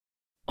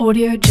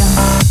Audio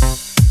Jungle.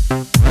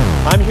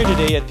 I'm here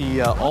today at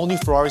the all-new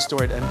Ferrari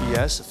store at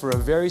MBS for a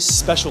very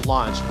special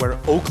launch where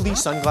Oakley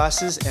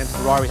sunglasses and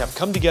Ferrari have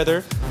come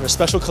together for a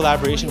special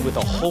collaboration with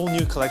a whole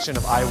new collection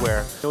of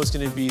eyewear. It's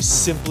going to be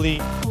simply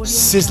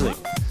sizzling.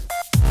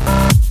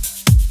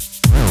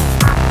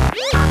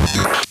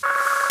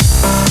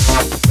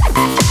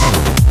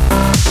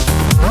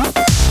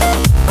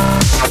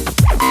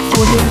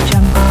 Audio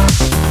Jungle.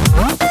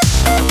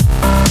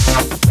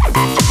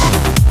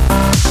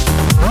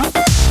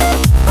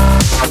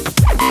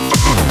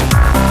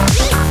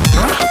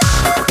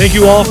 Thank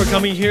you all for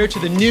coming here to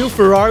the new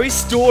Ferrari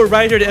store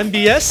right here at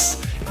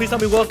MBS. Please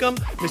help me welcome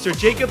Mr.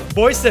 Jacob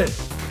Boyson.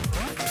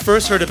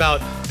 First heard about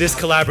this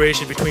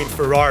collaboration between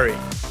Ferrari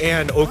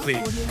and Oakley.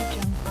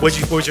 What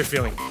was your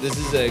feeling? This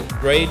is a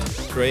great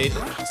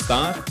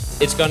start.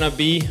 It's gonna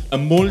be a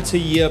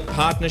multi-year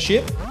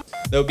partnership.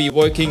 They'll be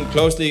working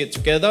closely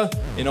together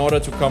in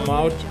order to come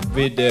out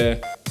with a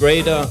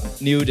greater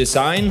new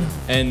design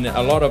and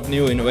a lot of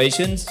new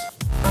innovations.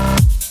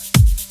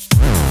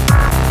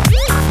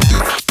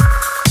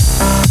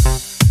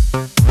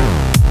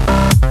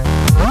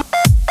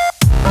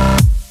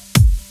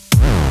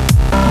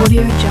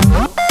 Audio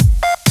Jungle.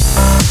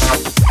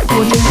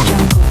 Audio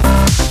Jungle.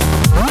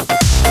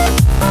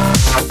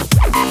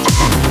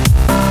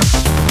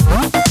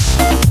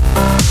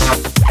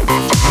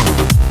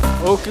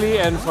 Oakley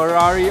and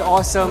Ferrari,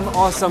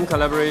 awesome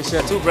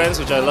collaboration. Two brands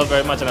which I love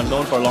very much and I've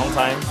known for a long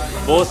time.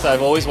 Both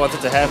I've always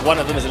wanted to have. One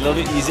of them is a little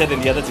bit easier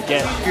than the other to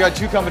get. You got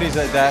two companies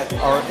that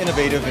are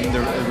innovative in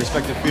their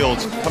respective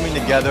fields coming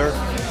together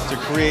to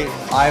create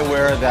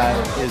eyewear that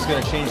is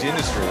going to change the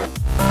industry.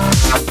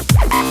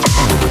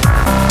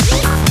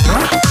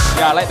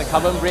 Yeah, I like the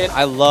Carbon Blade.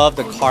 I love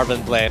the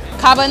Carbon Blade.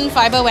 Carbon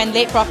fiber, when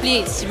laid properly,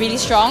 it's really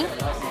strong.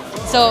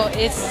 So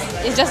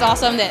it's just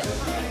awesome that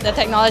the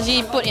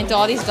technology put into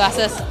all these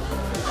glasses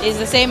is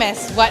the same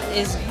as what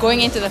is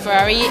going into the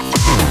Ferrari.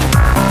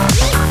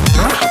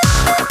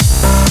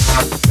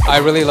 I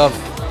really love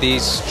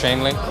these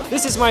chain link.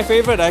 This is my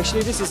favorite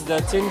actually. This is the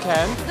tin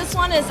can. This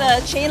one is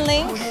a chain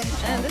link,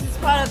 and this is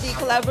part of the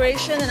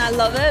collaboration, and I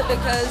love it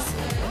because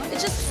it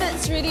just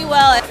fits really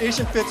well.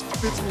 Asian fits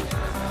me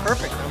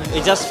perfect.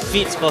 It just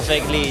fits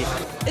perfectly.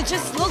 It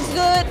just looks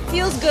good,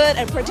 feels good,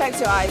 and protects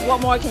your eyes.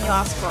 What more can you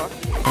ask for?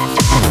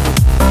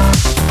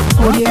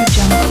 Audio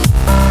Jungle.